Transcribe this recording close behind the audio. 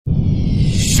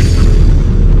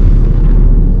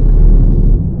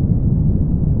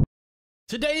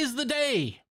Today is the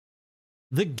day.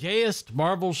 The gayest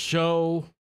Marvel show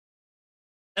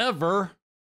ever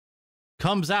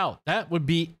comes out. That would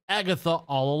be Agatha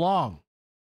All Along.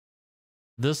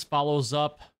 This follows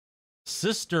up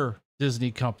sister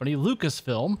Disney company,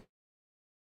 Lucasfilm,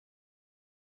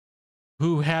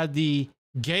 who had the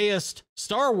gayest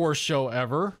Star Wars show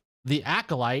ever, The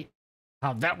Acolyte.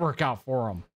 How'd that work out for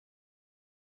them?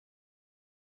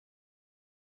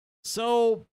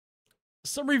 So,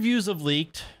 some reviews have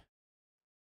leaked.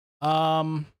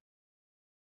 In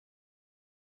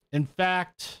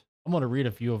fact, I'm going to read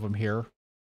a few of them here.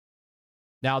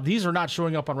 Now, these are not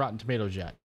showing up on Rotten Tomatoes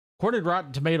yet. According to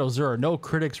Rotten Tomatoes, there are no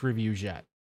critics' reviews yet.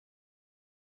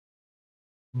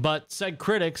 But said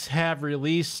critics have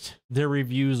released their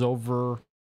reviews over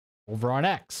on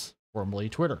X, formerly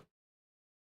Twitter.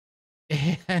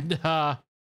 And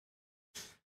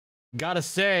gotta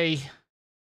say,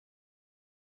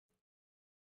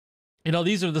 you know,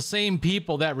 these are the same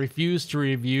people that refuse to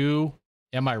review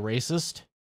Am I Racist?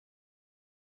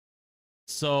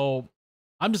 So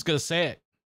I'm just going to say it.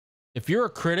 If you're a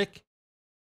critic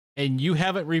and you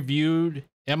haven't reviewed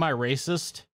Am I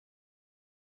Racist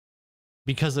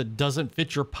because it doesn't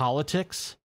fit your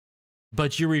politics,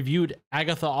 but you reviewed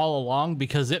Agatha All Along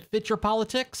because it fit your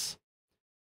politics,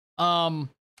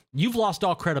 you've lost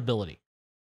all credibility.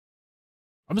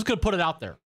 I'm just going to put it out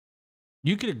there.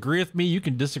 You can agree with me. You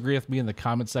can disagree with me in the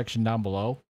comment section down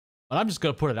below. But I'm just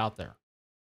going to put it out there.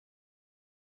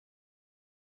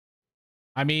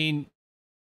 I mean,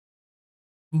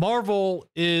 Marvel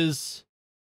is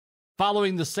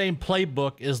following the same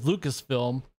playbook as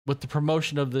Lucasfilm with the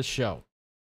promotion of this show.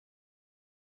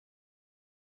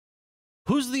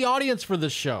 Who's the audience for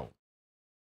this show?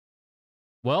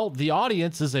 Well, the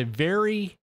audience is a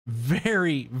very,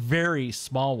 very, very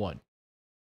small one.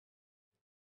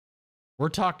 We're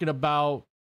talking about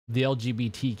the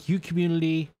LGBTQ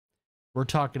community. We're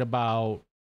talking about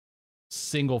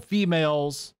single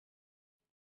females.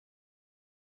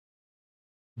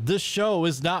 This show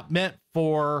is not meant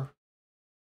for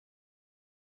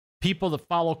people that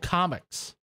follow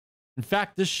comics. In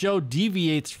fact, this show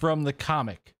deviates from the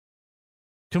comic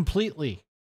completely.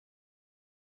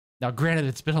 Now, granted,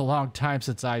 it's been a long time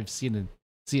since I've seen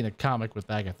a comic with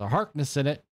Agatha Harkness in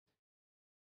it.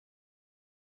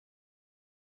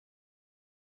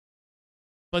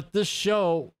 But this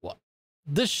show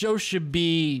should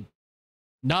be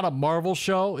not a Marvel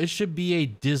show. It should be a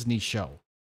Disney show,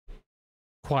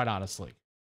 quite honestly.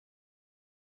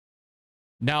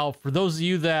 Now, for those of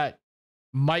you that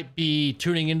might be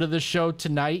tuning into this show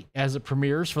tonight as it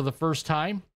premieres for the first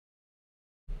time,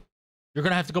 you're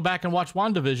going to have to go back and watch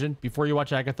WandaVision before you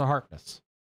watch Agatha Harkness,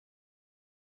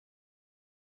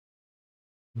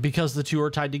 because the two are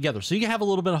tied together. So you have a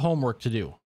little bit of homework to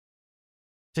do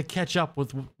to catch up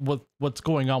with what's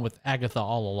going on with Agatha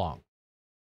All Along.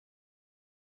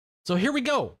 So here we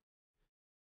go.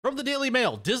 From the Daily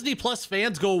Mail, Disney Plus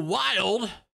fans go wild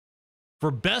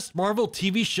for best Marvel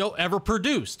TV show ever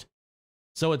produced.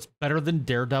 So it's better than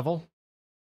Daredevil?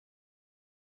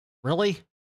 Really?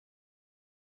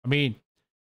 I mean,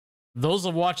 those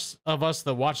of us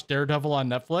that watch Daredevil on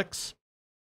Netflix?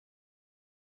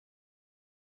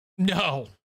 No.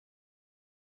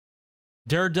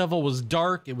 Daredevil was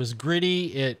dark, it was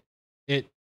gritty, it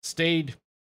stayed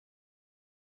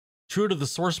true to the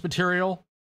source material.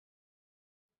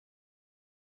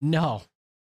 No.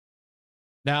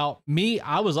 Now, me,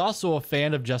 I was also a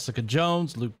fan of Jessica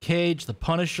Jones, Luke Cage, The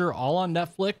Punisher, all on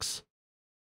Netflix.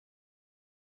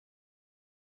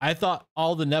 I thought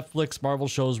all the Netflix Marvel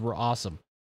shows were awesome.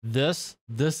 This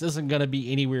isn't going to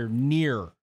be anywhere near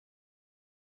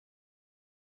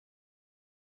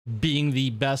being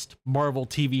the best Marvel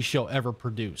TV show ever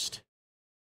produced.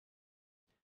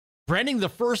 Branding the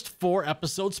first 4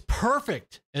 episodes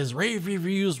perfect as rave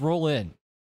reviews roll in.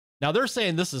 Now they're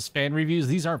saying this is fan reviews.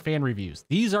 These aren't fan reviews.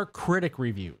 These are critic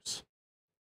reviews.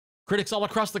 Critics all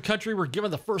across the country were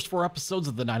given the first 4 episodes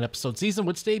of the 9-episode season,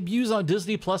 which debuts on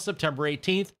Disney Plus September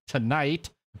 18th, tonight,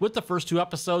 with the first 2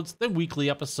 episodes, then weekly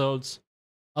episodes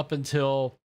up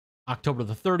until October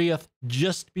the 30th,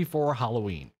 just before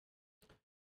Halloween.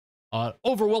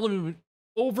 Overwhelming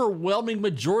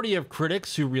majority of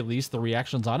critics who released the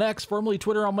reactions on X, formerly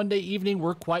Twitter, on Monday evening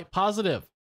were quite positive.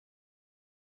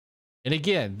 And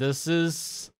again, this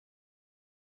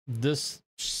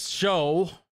show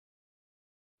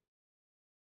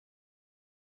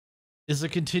is a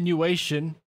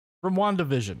continuation from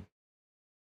WandaVision.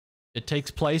 It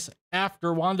takes place after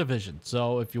WandaVision.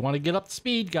 So if you want to get up to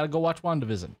speed, got to go watch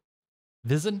WandaVision.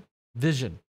 Vision.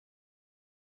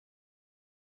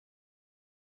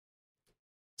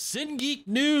 SynGeek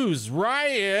News,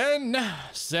 Ryan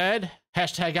said,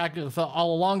 hashtag Agatha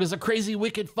All Along is a crazy,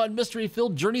 wicked, fun,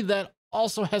 mystery-filled journey that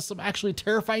also has some actually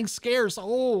terrifying scares.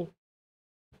 Oh,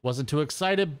 wasn't too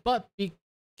excited, but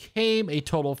became a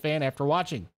total fan after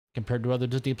watching. Compared to other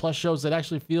Disney Plus shows, it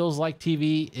actually feels like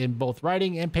TV in both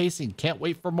writing and pacing. Can't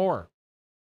wait for more.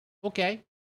 Okay.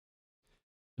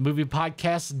 The movie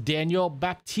podcast Daniel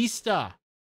Baptista,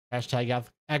 hashtag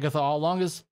Agatha All Along,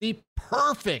 is the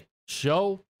perfect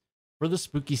show for the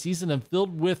spooky season and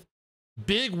filled with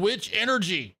big witch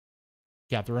energy.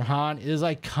 Catherine Hahn is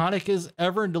iconic as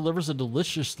ever and delivers a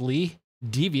deliciously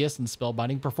devious and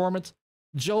spellbinding performance.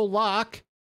 Joe Locke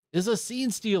is a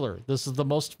scene stealer. This is the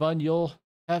most fun you'll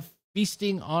have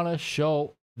feasting on a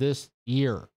show this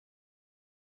year.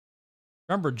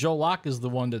 Remember, Joe Locke is the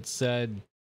one that said,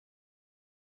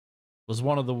 was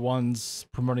one of the ones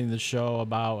promoting the show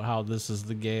about how this is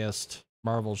the gayest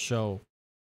Marvel show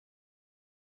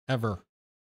ever.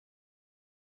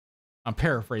 I'm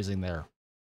paraphrasing there.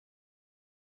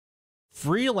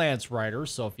 Freelance writer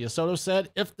Sophia Soto said,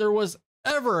 if there was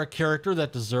ever a character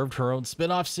that deserved her own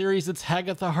spin-off series, it's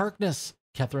Agatha Harkness.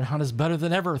 Catherine Hahn is better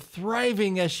than ever,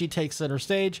 thriving as she takes center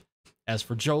stage. As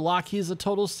for Joe Locke, he is a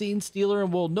total scene stealer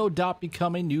and will no doubt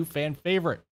become a new fan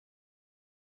favorite.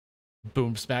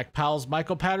 Boom Smack Pals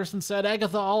Michael Patterson said,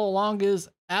 Agatha All Along is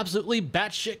absolutely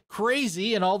batshit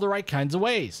crazy in all the right kinds of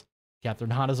ways.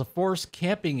 Catherine Hahn is a force,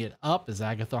 camping it up as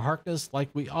Agatha Harkness like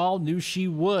we all knew she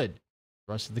would.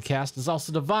 The rest of the cast is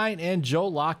also divine, and Joe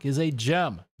Locke is a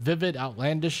gem. Vivid,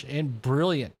 outlandish, and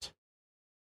brilliant.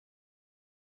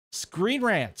 Screen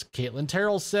Rants. Caitlin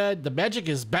Terrell said, the magic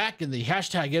is back in the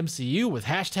hashtag MCU with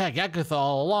hashtag Agatha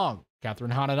All Along. Catherine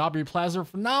Hahn and Aubrey Plaza are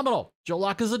phenomenal. Joe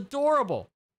Locke is adorable.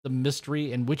 The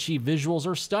mystery and witchy visuals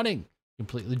are stunning,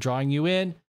 completely drawing you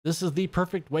in. This is the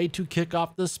perfect way to kick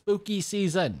off the spooky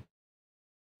season.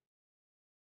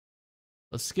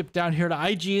 Let's skip down here to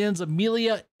IGN's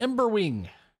Amelia Emberwing.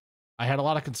 I had a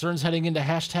lot of concerns heading into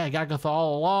hashtag Agatha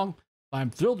All Along, but I'm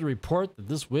thrilled to report that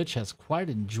this witch has quite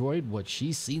enjoyed what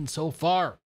she's seen so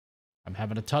far. I'm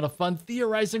having a ton of fun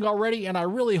theorizing already, and I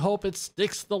really hope it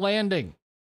sticks the landing.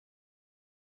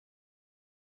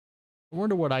 I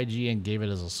wonder what IGN gave it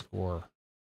as a score.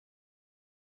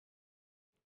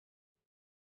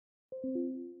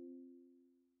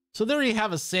 So there you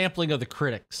have a sampling of the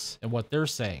critics and what they're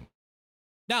saying.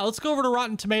 Now let's go over to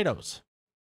Rotten Tomatoes.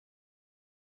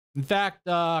 In fact,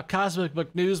 Cosmic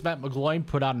Book News, Matt McGloin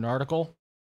put out an article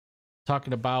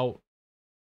talking about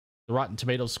the Rotten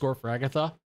Tomatoes score for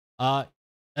Agatha. At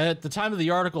the time of the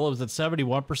article, it was at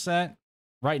 71%.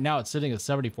 Right now, it's sitting at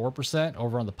 74%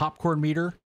 over on the popcorn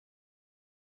meter.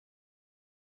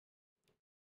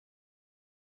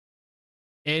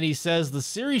 And he says the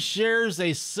series shares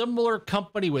a similar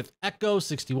company with Echo,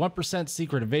 61%,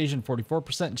 Secret Invasion,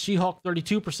 44%, and She-Hulk,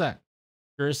 32%.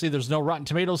 Curiously, there's no Rotten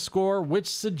Tomatoes score, which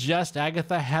suggests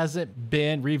Agatha hasn't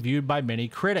been reviewed by many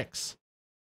critics.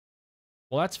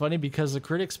 Well, that's funny because the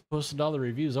critics posted all the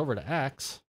reviews over to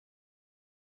X.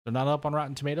 They're not up on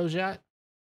Rotten Tomatoes yet.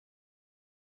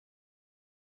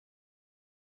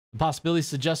 The possibility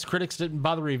suggests critics didn't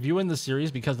bother reviewing the series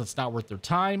because it's not worth their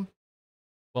time.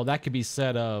 Well, that could be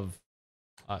said of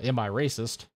Am I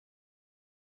Racist?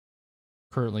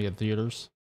 Currently in theaters.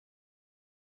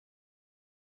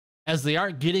 As they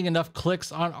aren't getting enough clicks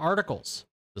on articles.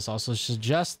 This also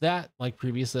suggests that, like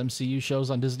previous MCU shows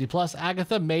on Disney Plus,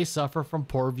 Agatha may suffer from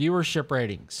poor viewership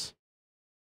ratings.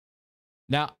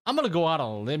 Now, I'm going to go out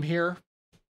on a limb here.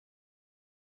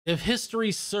 If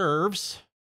history serves,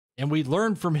 and we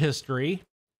learn from history,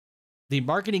 the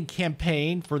marketing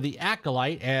campaign for The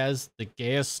Acolyte as the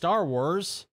gayest Star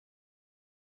Wars,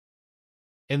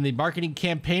 and the marketing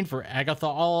campaign for Agatha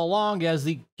All Along as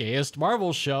the gayest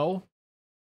Marvel show,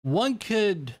 one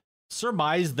could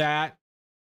surmise that,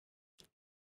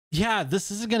 yeah, this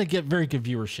isn't going to get very good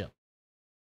viewership.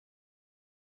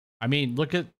 I mean,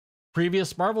 look at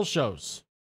previous Marvel shows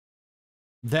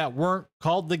that weren't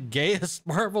called the gayest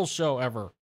Marvel show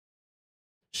ever.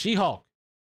 She-Hulk,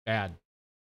 bad.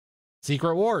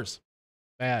 Secret Wars,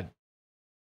 bad.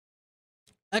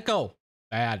 Echo,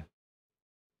 bad.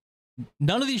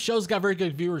 None of these shows got very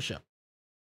good viewership.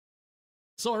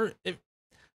 So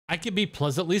I could be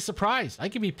pleasantly surprised. I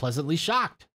could be pleasantly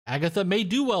shocked. Agatha may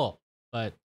do well,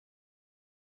 but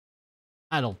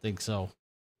I don't think so.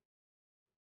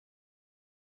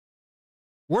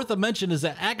 Worth a mention is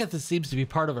that Agatha seems to be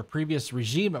part of a previous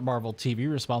regime at Marvel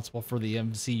TV responsible for the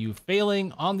MCU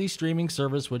failing on the streaming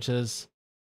service, which has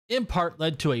in part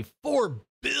led to a $4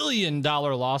 billion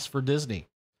loss for Disney.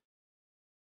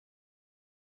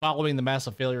 Following the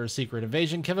massive failure of Secret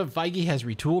Invasion, Kevin Feige has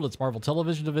retooled its Marvel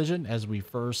Television division, as we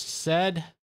first said.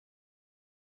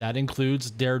 That includes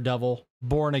Daredevil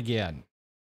Born Again.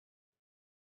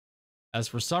 As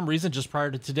for some reason, just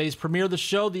prior to today's premiere of the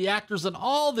show, the actors in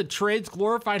all the trades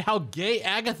glorified how gay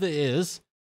Agatha is,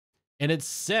 and it's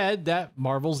said that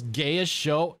Marvel's gayest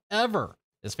show ever.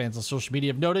 As fans on social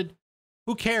media have noted,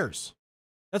 who cares?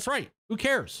 That's right, who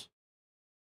cares?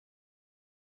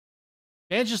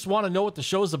 Fans just want to know what the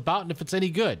show is about and if it's any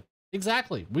good.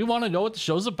 Exactly. We want to know what the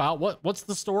show's about. What's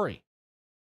the story?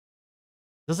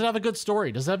 Does it have a good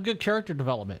story? Does it have good character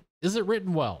development? Is it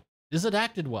written well? Is it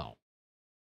acted well?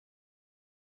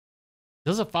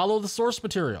 Does it follow the source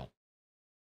material?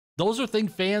 Those are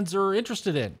things fans are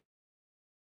interested in.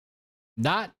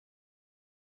 Not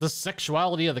the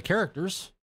sexuality of the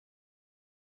characters.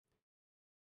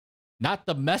 Not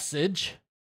the message.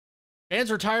 Fans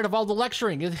are tired of all the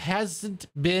lecturing. It hasn't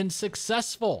been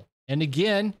successful. And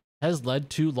again, has led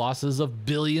to losses of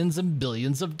billions and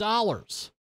billions of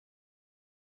dollars.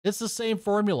 It's the same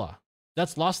formula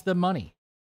that's lost them money.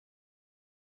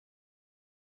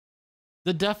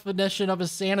 The definition of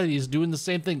insanity is doing the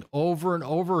same thing over and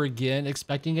over again,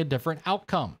 expecting a different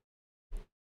outcome.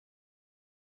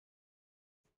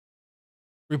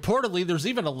 Reportedly, there's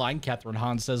even a line Catherine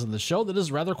Hahn says in the show that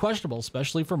is rather questionable,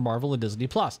 especially for Marvel and Disney+.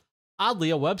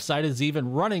 Oddly, a website is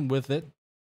even running with it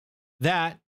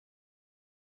that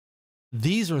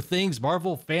these are things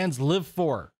Marvel fans live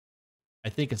for. I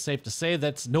think it's safe to say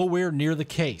that's nowhere near the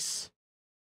case.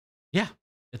 Yeah,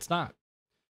 it's not.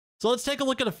 So let's take a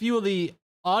look at a few of the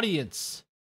audience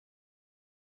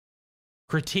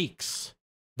critiques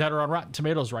that are on Rotten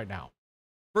Tomatoes right now.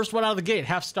 First one out of the gate,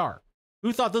 half star.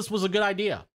 Who thought this was a good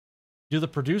idea? Do the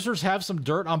producers have some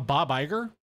dirt on Bob Iger?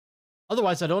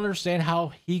 Otherwise, I don't understand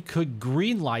how he could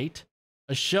greenlight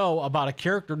a show about a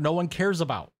character no one cares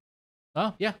about.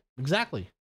 Oh, yeah, exactly.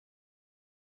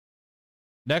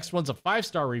 Next one's a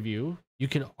 5-star review. You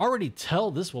can already tell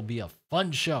this will be a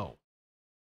fun show.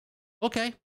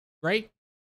 Okay, great.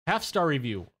 Half-star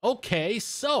review. Okay,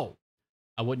 so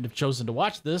I wouldn't have chosen to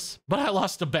watch this, but I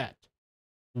lost a bet.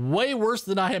 Way worse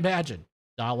than I imagined.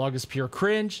 Dialogue is pure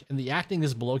cringe, and the acting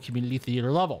is below community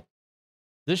theater level.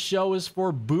 This show is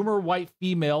for boomer white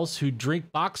females who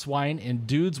drink box wine and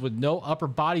dudes with no upper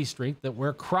body strength that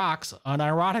wear Crocs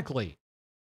unironically.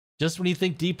 Just when you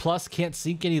think D+ can't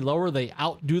sink any lower, they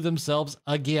outdo themselves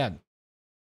again.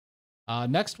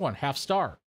 Next one, half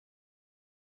star.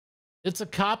 It's a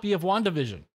copy of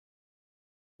WandaVision,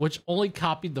 which only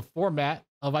copied the format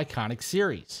of iconic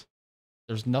series.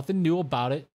 There's nothing new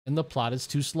about it, and the plot is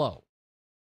too slow.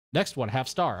 Next one, half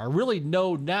star. I really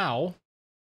know now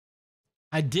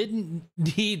I didn't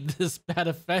need this bad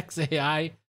effects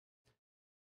AI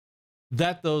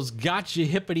that those gotcha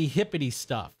hippity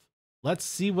stuff. Let's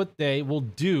see what they will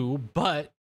do,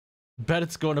 but bet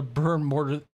it's going to burn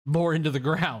more into the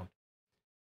ground,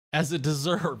 as it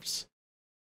deserves.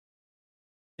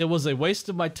 It was a waste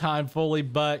of my time fully,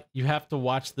 but you have to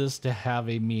watch this to have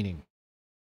a meaning.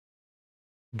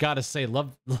 Gotta say,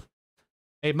 love.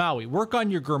 Hey, Maui, work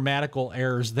on your grammatical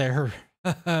errors there.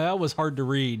 That was hard to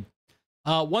read.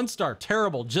 1 star,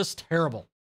 terrible, just terrible.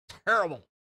 Terrible.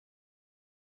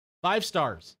 5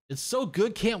 stars. It's so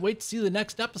good, can't wait to see the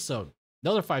next episode.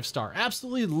 Another 5 star.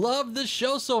 Absolutely love this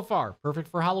show so far. Perfect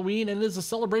for Halloween, and it is a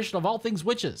celebration of all things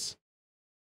witches.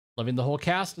 Loving the whole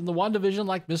cast and the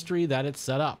WandaVision-like mystery that it's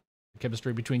set up. The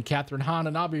chemistry between Catherine Hahn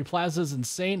and Aubrey Plaza is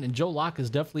insane, and Joe Locke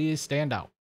is definitely a standout.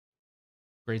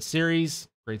 Great series,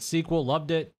 great sequel,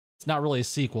 loved it. It's not really a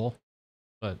sequel,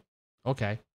 but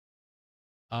okay.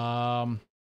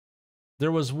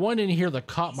 There was one in here that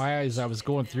caught my eye as I was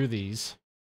going through these.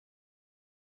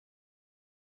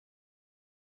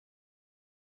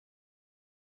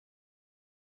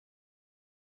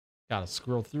 Gotta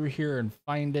scroll through here and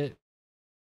find it.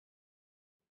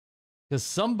 Because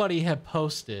somebody had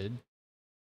posted,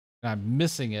 and I'm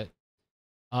missing it.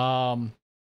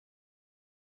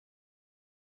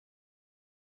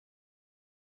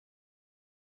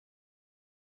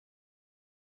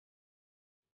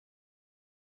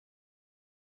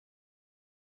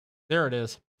 There it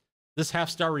is. This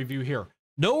half-star review here.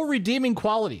 No redeeming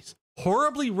qualities.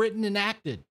 Horribly written and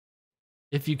acted.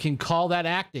 If you can call that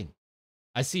acting.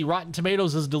 I see Rotten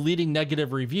Tomatoes is deleting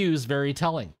negative reviews. Very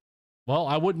telling. Well,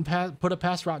 I wouldn't put it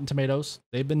past Rotten Tomatoes.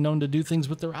 They've been known to do things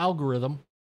with their algorithm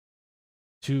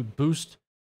to boost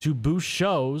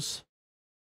shows.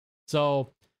 So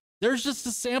there's just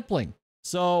a sampling.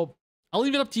 So I'll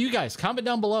leave it up to you guys. Comment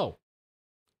down below.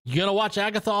 You gonna watch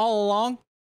Agatha All Along?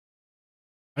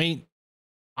 I mean,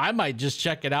 I might just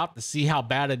check it out to see how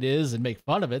bad it is and make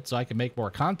fun of it so I can make more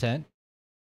content,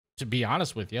 to be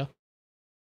honest with you.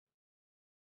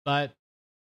 But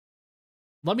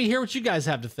let me hear what you guys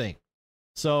have to think.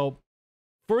 So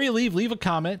before you leave a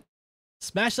comment,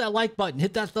 smash that like button,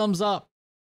 hit that thumbs up.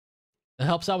 It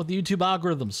helps out with the YouTube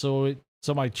algorithm, so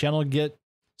my channel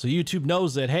so YouTube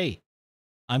knows that, hey,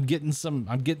 I'm getting some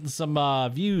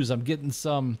views, I'm getting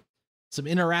some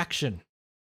interaction.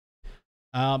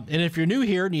 And if you're new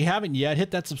here and you haven't yet,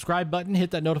 hit that subscribe button,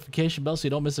 hit that notification bell so you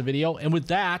don't miss a video. And with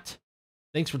that,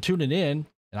 thanks for tuning in,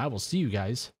 and I will see you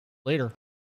guys later.